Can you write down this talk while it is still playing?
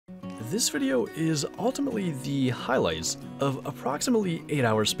This video is ultimately the highlights of approximately 8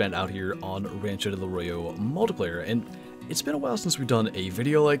 hours spent out here on Rancho del Arroyo multiplayer, and it's been a while since we've done a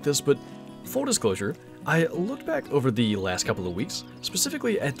video like this, but full disclosure, I looked back over the last couple of weeks,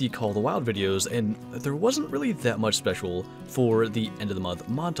 specifically at the Call of the Wild videos, and there wasn't really that much special for the end of the month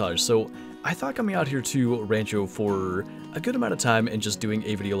montage, so I thought coming out here to Rancho for a good amount of time and just doing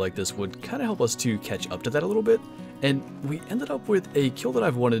a video like this would kind of help us to catch up to that a little bit, and we ended up with a kill that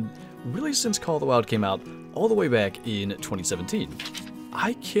I've wanted really since Call of the Wild came out all the way back in 2017.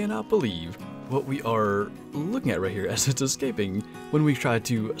 I cannot believe what we are looking at right here as it's escaping when we try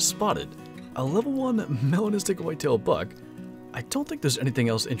to spot it. A level 1 Melanistic Whitetail buck. I don't think there's anything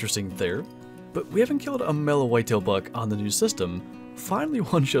else interesting there, but we haven't killed a Mela Whitetail buck on the new system. Finally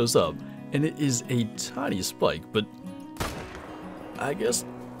one shows up, and it is a tiny spike, but I guess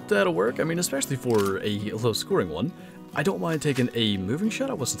that'll work. I mean, especially for a low scoring one. I don't mind taking a moving shot.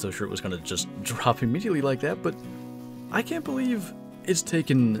 I wasn't so sure it was going to just drop immediately like that, but I can't believe it's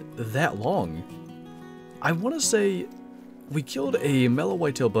taken that long. I want to say we killed a Mela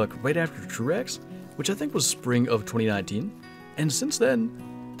Whitetail buck right after Truex, which I think was spring of 2019, and since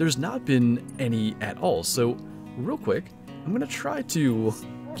then, there's not been any at all. So, real quick, I'm going to try to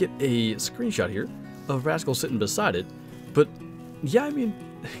get a screenshot here of Rascal sitting beside it, but yeah, I mean,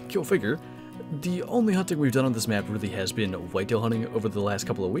 go figure. The only hunting we've done on this map really has been whitetail hunting over the last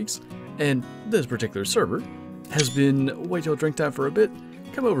couple of weeks, and this particular server has been whitetail drink time for a bit.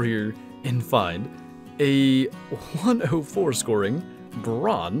 Come over here and find a 104 scoring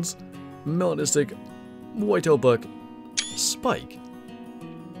bronze Melanistic Whitetail buck spike.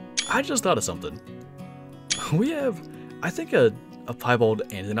 I just thought of something. We have, I think, a piebald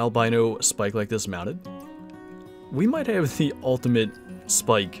and an albino spike like this mounted. We might have the ultimate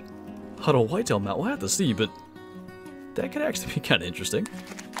spike huddle whitetail mount. We'll have to see, but that could actually be kind of interesting.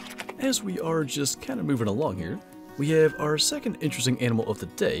 As we are just kind of moving along here, we have our second interesting animal of the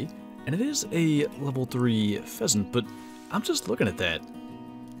day, and it is a level 3 pheasant, but I'm just looking at that.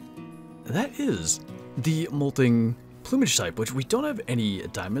 That is the molting plumage type, which we don't have any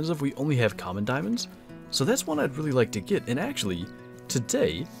diamonds of. We only have common diamonds, so that's one I'd really like to get. And actually,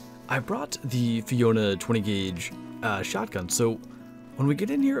 today, I brought the Fiona 20 gauge shotgun, so when we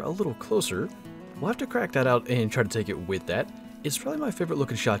get in here a little closer, we'll have to crack that out and try to take it with that. It's probably my favorite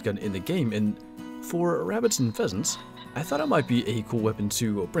looking shotgun in the game, and for rabbits and pheasants, I thought it might be a cool weapon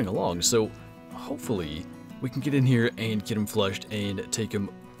to bring along, so hopefully we can get in here and get him flushed and take him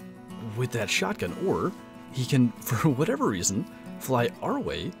with that shotgun, or he can, for whatever reason, fly our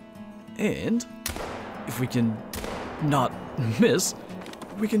way, and if we can not miss,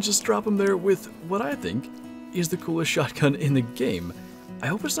 we can just drop him there with what I think is the coolest shotgun in the game. I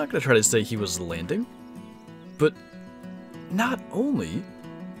hope it's not going to try to say he was landing, but not only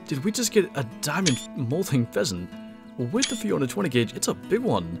did we just get a diamond molting pheasant with the Fiona 20 gauge, it's a big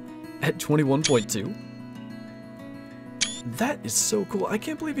one at 21.2. That is so cool. I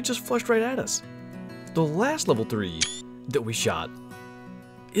can't believe it just flushed right at us. The last level 3 that we shot,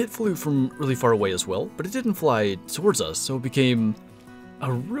 it flew from really far away as well, but it didn't fly towards us, so it became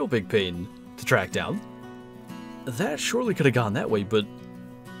a real big pain to track down. That surely could have gone that way, but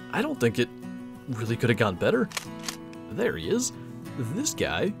I don't think it really could have gone better. There he is. This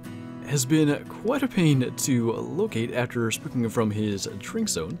guy has been quite a pain to locate after spooking him from his drink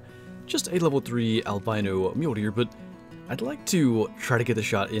zone. Just a level 3 albino mule deer, but I'd like to try to get the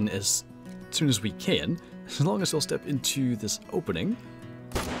shot in as soon as we can, as long as he'll step into this opening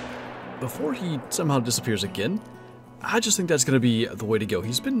before he somehow disappears again. I just think that's going to be the way to go.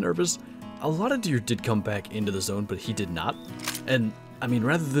 He's been nervous. A lot of deer did come back into the zone, but he did not. And, I mean,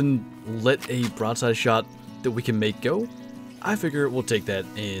 rather than let a broadside shot that we can make go, I figure we'll take that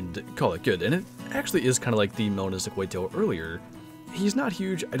and call it good. And it actually is kind of like the Melanistic Whitetail earlier. He's not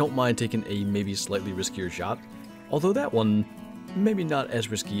huge. I don't mind taking a maybe slightly riskier shot. Although that one, maybe not as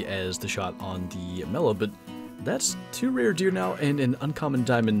risky as the shot on the Mela, but that's 2 rare deer now and an uncommon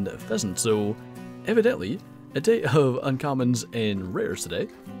diamond pheasant. So, evidently, a day of uncommons and rares today.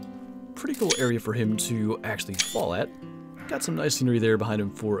 Pretty cool area for him to actually fall at. Got some nice scenery there behind him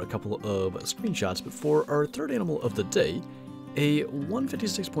for a couple of screenshots, but for our third animal of the day, a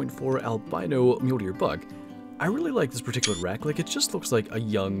 156.4 albino mule deer buck. I really like this particular rack. Like, it just looks like a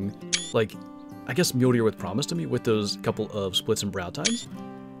young, like, I guess mule deer with promise to me with those couple of splits and brow tines.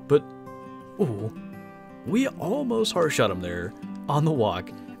 But, ooh, we almost hard shot him there on the walk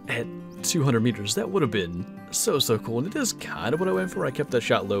at 200 meters. That would have been so cool, and it is kind of what I went for. I kept that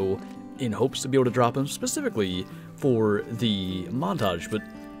shot low in hopes to be able to drop him specifically for the montage, but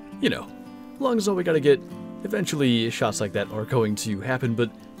you know, long as all we gotta get, eventually shots like that are going to happen.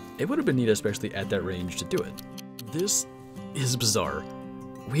 But it would have been neat, especially at that range, to do it. This is bizarre.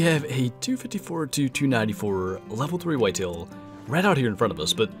 We have a 254 to 294 level 3 whitetail right out here in front of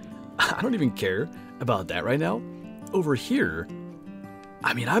us, but I don't even care about that right now. Over here,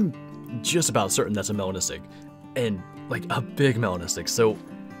 I mean, I'm just about certain that's a melanistic, and like a big melanistic. So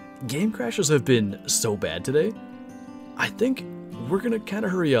game crashes have been so bad today. I think we're gonna kind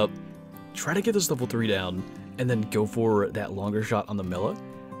of hurry up, try to get this level 3 down, and then go for that longer shot on the Mela.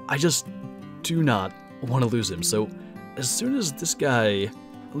 I just do not want to lose him. So as soon as this guy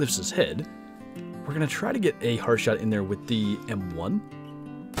lifts his head, we're gonna try to get a hard shot in there with the M1.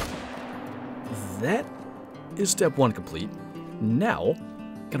 That is step 1 complete. Now,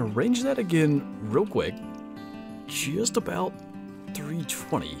 gonna range that again real quick. Just about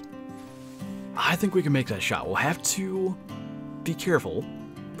 320. I think we can make that shot. We'll have to be careful,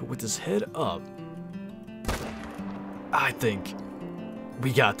 but with his head up, I think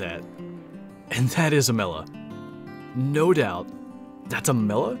we got that. And that is a Mela. No doubt, that's a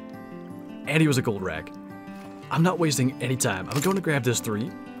Mela, and he was a gold rack. I'm not wasting any time. I'm going to grab this 3,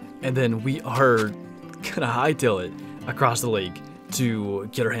 and then we are gonna hightail it across the lake to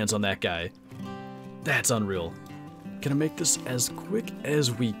get our hands on that guy. That's unreal. Gonna make this as quick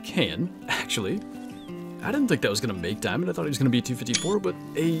as we can, actually. I didn't think that was gonna make diamond. I thought he was gonna be 254, but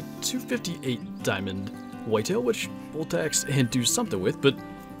a 258 diamond whitetail, which we'll tax and do something with, but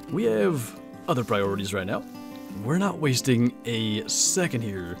we have other priorities right now. We're not wasting a second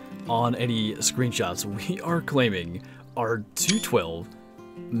here on any screenshots. We are claiming our 212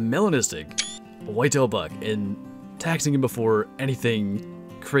 melanistic whitetail buck and taxing him before anything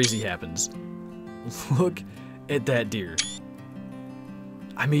crazy happens. Look at that deer.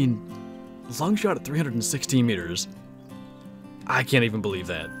 I mean, long shot at 316 meters. I can't even believe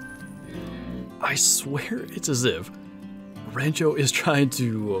that. I swear it's as if Rancho is trying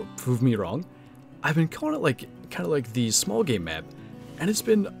to prove me wrong. I've been calling it kind of like the small game map, and it's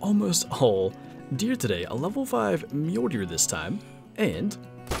been almost all deer today. A level 5 mule deer this time, and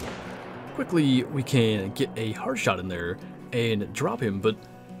quickly we can get a hard shot in there and drop him, but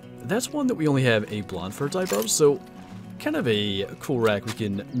that's one that we only have a blonde fur type of, so kind of a cool rack we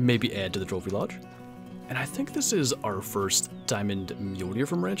can maybe add to the trophy lodge. And I think this is our first diamond mule deer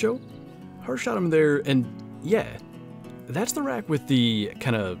from Rancho. Hard shot him there, and yeah, that's the rack with the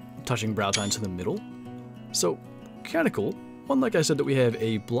kind of touching brow tines in the middle. So kind of cool. One, like I said, that we have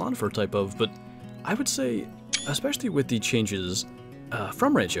a blonde fur type of, but I would say, especially with the changes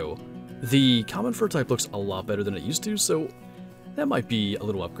from Rancho, the common fur type looks a lot better than it used to, so that might be a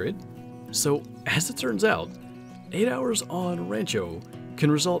little upgrade. So as it turns out, 8 hours on Rancho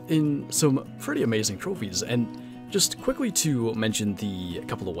can result in some pretty amazing trophies. And just quickly to mention the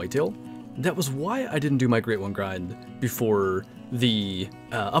couple of whitetail, that was why I didn't do my Great One grind before the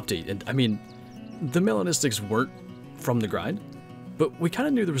update. And I mean, the melanistics weren't from the grind, but we kind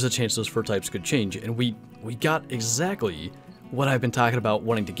of knew there was a chance those fur types could change, and we got exactly what I've been talking about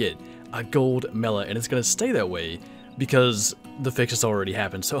wanting to get, a gold Mela, and it's going to stay that way because the fix has already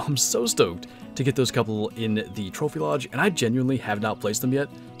happened. So I'm so stoked to get those couple in the trophy lodge, and I genuinely have not placed them yet,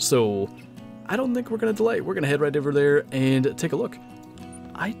 so I don't think we're going to delay. We're going to head right over there and take a look.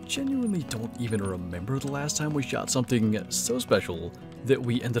 I genuinely don't even remember the last time we shot something so special that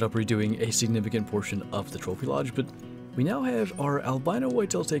we ended up redoing a significant portion of the trophy lodge, but we now have our albino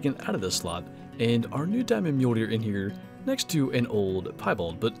whitetail taken out of this slot and our new diamond mule deer in here next to an old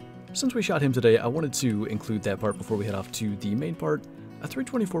piebald. But since we shot him today, I wanted to include that part before we head off to the main part. A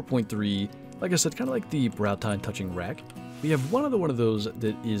 324.3, like I said, kind of like the brow tine touching rack. We have one of those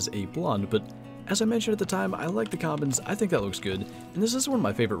that is a blonde, but as I mentioned at the time, I like the combins. I think that looks good, and this is one of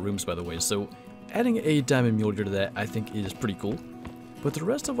my favorite rooms, by the way, so adding a diamond mule deer to that I think is pretty cool. But the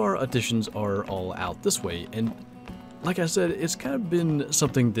rest of our additions are all out this way, and like I said, it's kind of been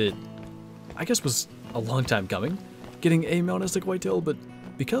something that I guess was a long time coming, getting a melanistic whitetail, but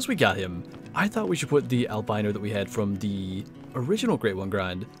because we got him, I thought we should put the albino that we had from the original Great One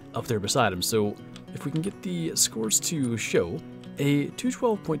grind up there beside him. So if we can get the scores to show, a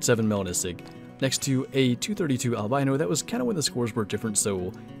 212.7 melanistic next to a 232 albino, that was kind of when the scores were different,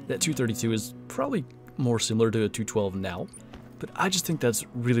 so that 232 is probably more similar to a 212 now. But I just think that's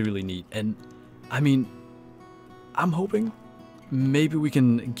really, really neat, and I mean, I'm hoping maybe we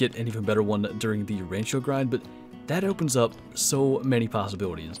can get an even better one during the Rancho grind, but that opens up so many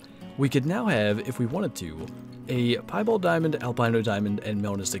possibilities. We could now have, if we wanted to, a piebald diamond, albino diamond, and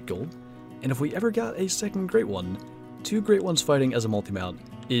melanistic gold, and if we ever got a second Great One, 2 Great Ones fighting as a multi-mount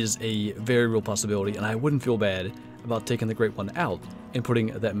is a very real possibility, and I wouldn't feel bad about taking the Great One out and putting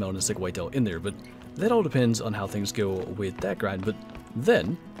that melanistic whitetail in there, but that all depends on how things go with that grind. But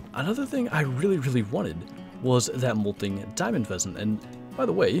then, another thing I really wanted was that molting diamond pheasant, and by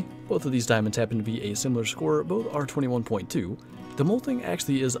the way, both of these diamonds happen to be a similar score, both are 21.2. The molting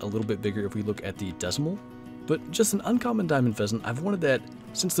actually is a little bit bigger if we look at the decimal, but just an uncommon diamond pheasant, I've wanted that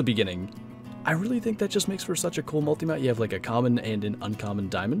since the beginning. I really think that just makes for such a cool multi-mount. You have like a common and an uncommon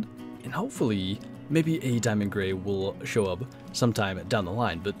diamond, and hopefully maybe a diamond gray will show up sometime down the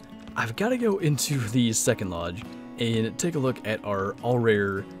line. But I've got to go into the second lodge and take a look at our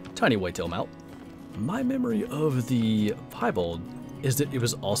all-rare tiny whitetail mount. My memory of the piebald is that it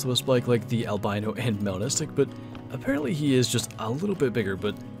was also a spike like the albino and melanistic, but apparently he is just a little bit bigger.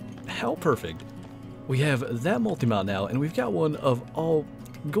 But how perfect. We have that multi-mount now, and we've got one of all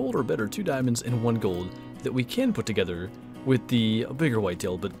gold or better, 2 diamonds and 1 gold that we can put together with the bigger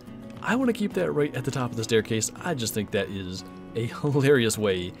whitetail, but I want to keep that right at the top of the staircase. I just think that is a hilarious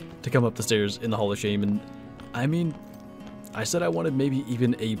way to come up the stairs in the Hall of Shame, and I mean, I said I wanted maybe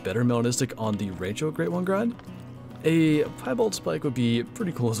even a better melanistic on the Rancho Great One grind. A piebald spike would be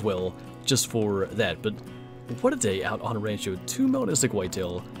pretty cool as well, just for that, but what a day out on Rancho. 2 melanistic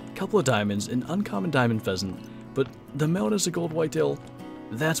whitetail, couple of diamonds, an uncommon diamond pheasant, but the melanistic gold whitetail,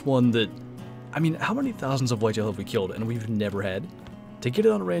 that's one that, I mean, how many thousands of whitetail have we killed and we've never had? To get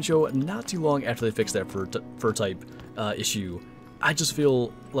it on Rancho not too long after they fixed that fur type issue, I just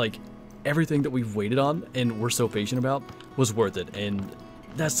feel like everything that we've waited on and we're so patient about was worth it, and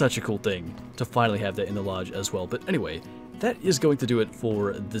that's such a cool thing to finally have that in the lodge as well. But anyway, that is going to do it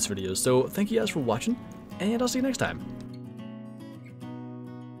for this video, so thank you guys for watching, and I'll see you next time.